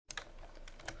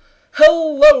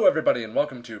Hello everybody and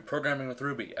welcome to Programming with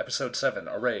Ruby, Episode 7,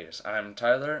 Arrays. I'm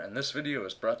Tyler and this video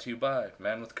is brought to you by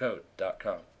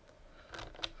manwithcode.com.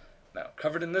 Now,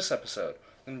 covered in this episode,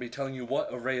 I'm going to be telling you what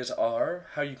arrays are,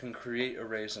 how you can create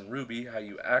arrays in Ruby, how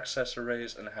you access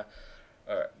arrays, and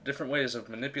different ways of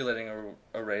manipulating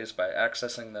arrays by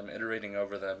accessing them, iterating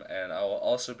over them, and I will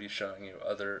also be showing you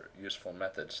other useful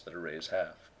methods that arrays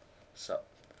have. So,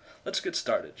 let's get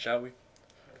started, shall we?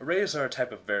 Arrays are a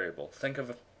type of variable. Think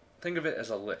of it as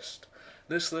a list.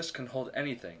 This list can hold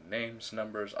anything, names,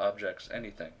 numbers, objects,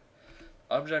 anything.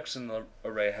 Objects in the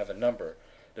array have a number,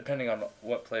 depending on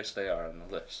what place they are on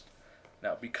the list.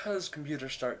 Now, because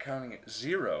computers start counting at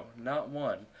 0, not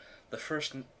 1, the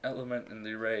first element in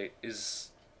the array is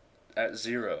at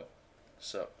 0.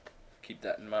 So, keep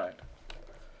that in mind.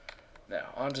 Now,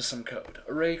 on to some code.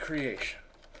 Array creation.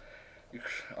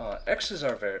 X is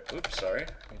our oops, sorry.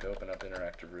 I need to open up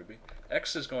Interactive Ruby.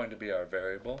 X is going to be our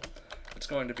variable. It's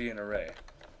going to be an array.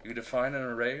 You define an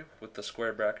array with the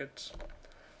square brackets.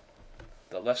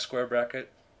 The left square bracket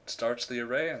starts the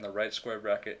array and the right square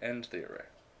bracket ends the array.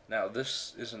 Now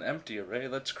this is an empty array.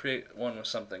 Let's create one with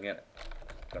something in it.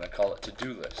 I'm going to call it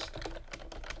to-do list.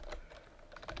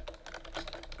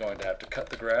 Going to have to cut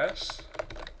the grass,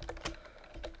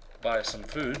 buy some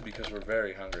food because we're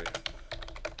very hungry.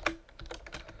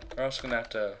 We're also going to have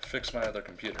to fix my other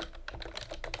computer.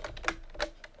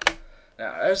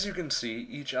 Now, as you can see,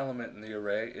 each element in the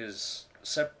array is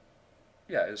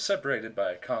separated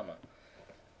by a comma.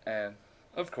 And,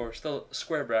 of course, the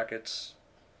square brackets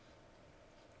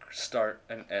start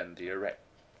and end the array.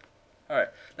 Alright,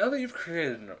 now that you have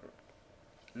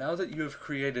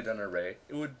created an array,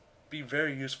 it would be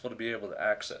very useful to be able to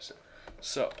access it.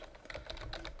 So,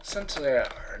 since they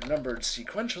are numbered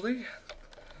sequentially,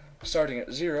 starting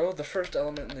at 0, the first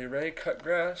element in the array, cut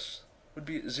grass, would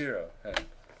be at 0. And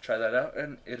try that out,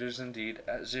 and it is indeed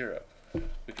at 0.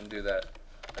 We can do that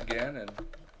again and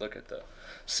look at the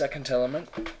second element.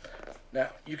 Now,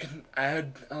 you can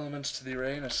add elements to the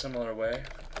array in a similar way.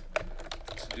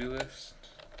 To-do list,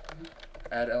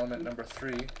 add element number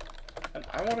 3, and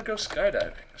I want to go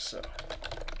skydiving, so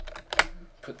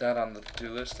put that on the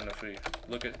to-do list, and if we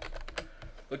look at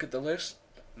the list,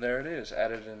 there it is,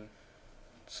 added in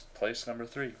place number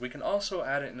 3. We can also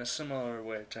add it in a similar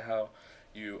way to how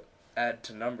you add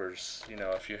to numbers. You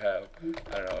know, if you have,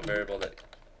 I don't know, a variable that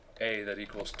a that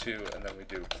equals 2, and then we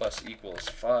do plus equals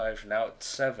 5, now it's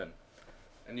 7.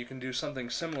 And you can do something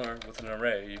similar with an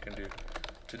array. You can do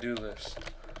to-do list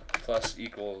plus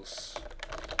equals,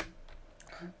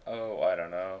 oh, I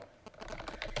don't know,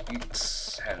 eat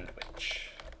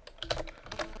sandwich.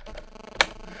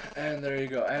 And there you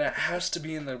go. And it has to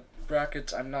be in the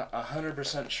brackets. I'm not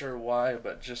 100% sure why,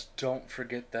 but just don't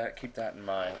forget that. Keep that in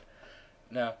mind.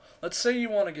 Now, let's say you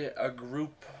want to get a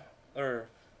group of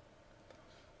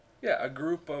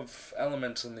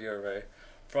elements in the array,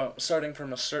 starting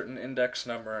from a certain index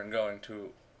number and going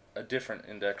to a different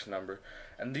index number,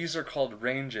 and these are called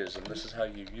ranges, and this is how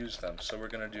you use them. So we're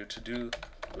going to do to-do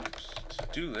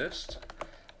list,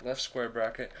 left square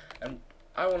bracket, and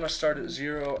I want to start at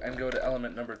 0 and go to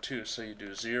element number 2, so you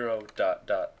do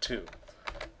 0.2.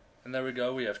 And there we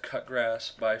go, we have cut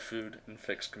grass, buy food, and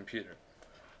fix computer.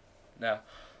 Now,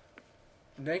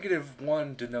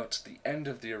 -1 denotes the end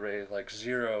of the array, like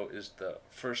 0 is the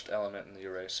first element in the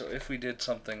array. So if we did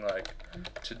something like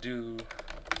to-do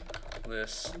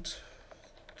list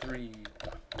 3 ...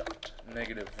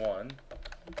 -1,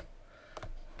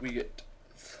 we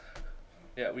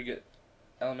get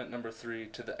element number 3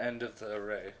 to the end of the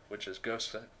array, which is go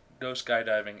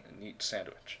skydiving and eat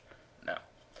sandwich. Now,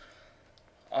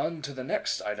 on to the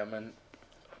next item, and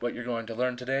what you're going to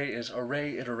learn today is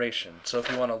array iteration. So if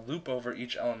you want to loop over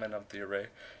each element of the array,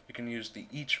 you can use the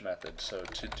each method. So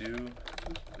to-do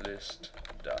list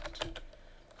dot.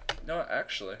 No,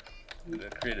 actually, I'm going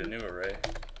to create a new array.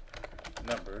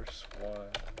 Numbers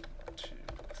 1, 2,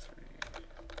 3,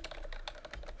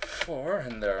 4,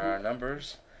 and there are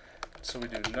numbers. So we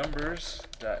do numbers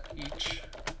dot each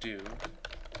do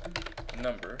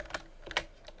number.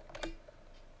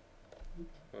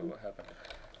 Whoa, what happened?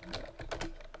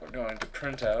 We're going to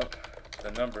print out the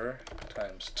number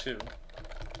times 2.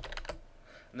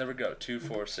 And there we go, 2,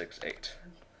 4, 6, 8.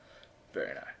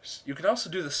 Very nice. You can also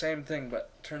do the same thing, but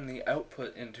turn the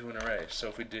output into an array. So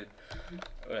if we did,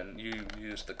 and you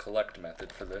use the collect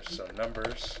method for this, so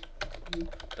numbers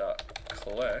dot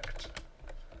collect,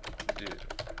 do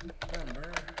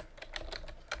number,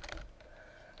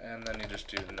 and then you just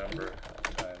do number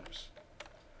times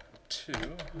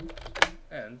 2,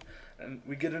 and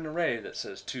we get an array that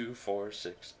says 2, 4,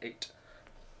 6, 8.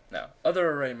 Now,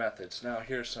 other array methods. Now,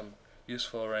 here's some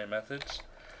useful array methods.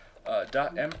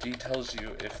 .empty tells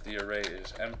you if the array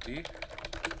is empty.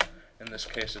 In this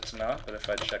case it's not, but if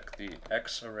I check the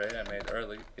X array I made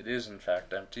early, it is in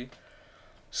fact empty.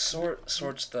 Sort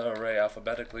sorts the array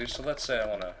alphabetically, so let's say I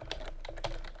want to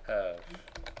have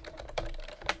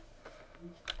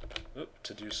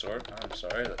to-do sort, I'm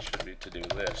sorry, that should be to-do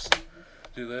list.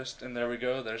 To-do list, and there we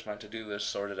go, there's my to-do list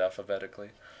sorted alphabetically.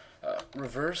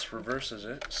 Reverses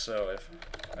it, so if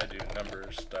I do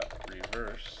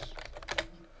numbers.reverse,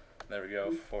 there we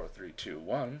go, 4, 3, 2,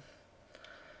 1.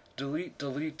 Delete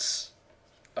deletes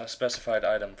a specified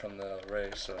item from the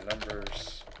array, so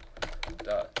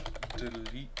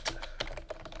numbers.delete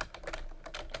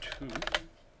 2.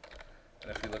 And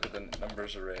if you look at the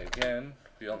numbers array again,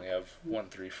 we only have 1,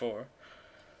 3, 4.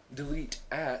 Delete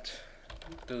at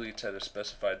deletes at a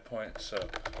specified point, so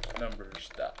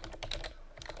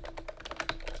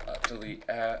numbers.delete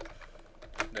at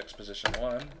next position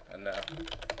 1, and now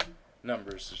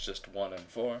numbers is just 1 and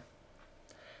 4.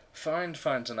 Find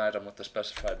finds an item with the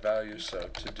specified value, so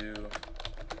to do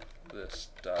this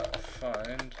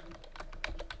find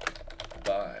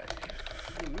by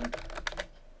food,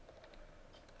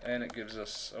 and it gives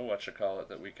us a whatchamacallit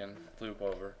that we can loop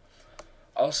over.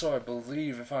 Also, I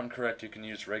believe, if I'm correct, you can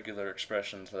use regular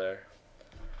expressions there.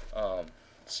 Let's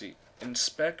see,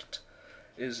 inspect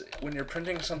is when you're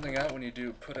printing something out, when you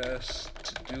do put as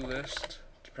to-do list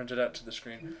to print it out to the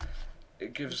screen,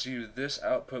 it gives you this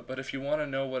output, but if you want to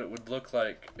know what it would look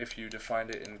like if you defined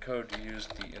it in code, you use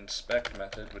the inspect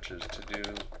method, which is to do,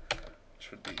 which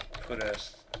would be put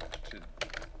as to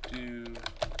do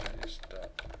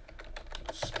inspect,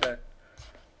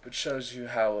 which shows you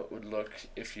how it would look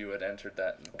if you had entered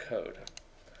that in code,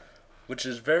 which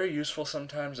is very useful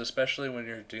sometimes, especially when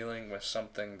you're dealing with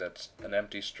something that's an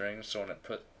empty string, so when it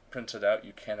prints it out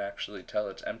you can't actually tell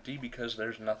it's empty because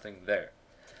there's nothing there.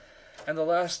 And the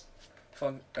last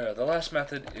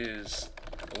method is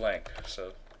length,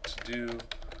 so to do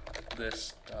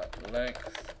this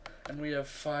length, and we have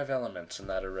 5 elements in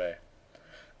that array.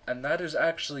 And that is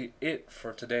actually it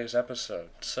for today's episode.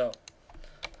 So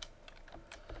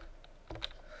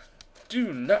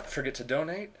do not forget to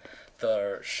donate.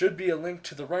 There should be a link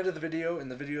to the right of the video in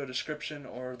the video description,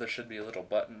 or there should be a little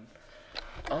button.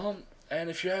 And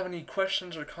if you have any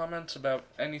questions or comments about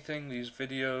anything, these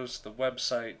videos, the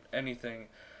website, anything,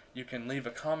 you can leave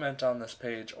a comment on this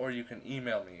page, or you can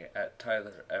email me at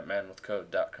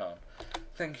tyler@manwithcode.com.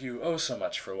 Thank you oh so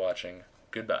much for watching.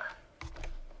 Goodbye.